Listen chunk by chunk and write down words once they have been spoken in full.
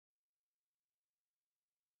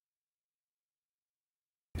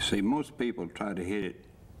See, most people try to hit it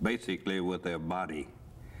basically with their body.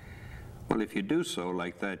 Well, if you do so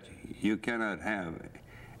like that, you cannot have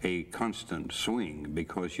a constant swing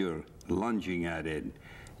because you're lunging at it,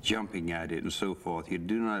 jumping at it, and so forth. You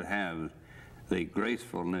do not have the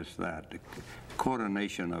gracefulness, that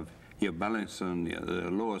coordination of your balance on the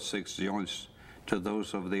lower six joints to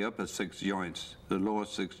those of the upper six joints. The lower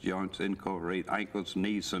six joints incorporate ankles,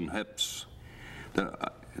 knees, and hips.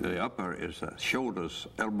 The upper is shoulders,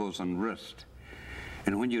 elbows, and wrist.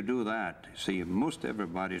 And when you do that, see, most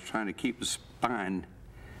everybody is trying to keep the spine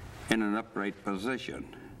in an upright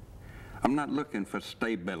position. I'm not looking for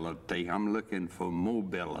stability, I'm looking for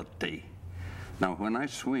mobility. Now, when I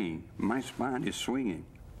swing, my spine is swinging,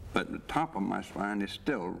 but the top of my spine is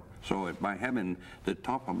still, so by having the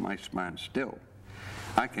top of my spine still,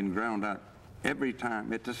 I can ground out every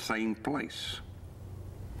time at the same place.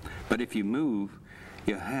 But if you move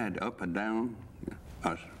your head up and down,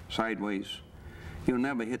 sideways, you'll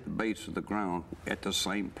never hit the base of the ground at the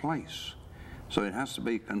same place. So it has to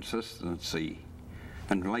be consistency.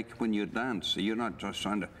 And like when you dance, you're not just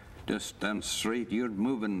trying to just dance straight, you're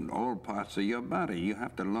moving all parts of your body. You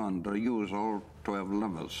have to learn to use all 12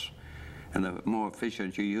 levers. And the more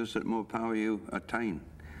efficient you use it, more power you attain,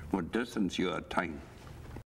 more distance you attain.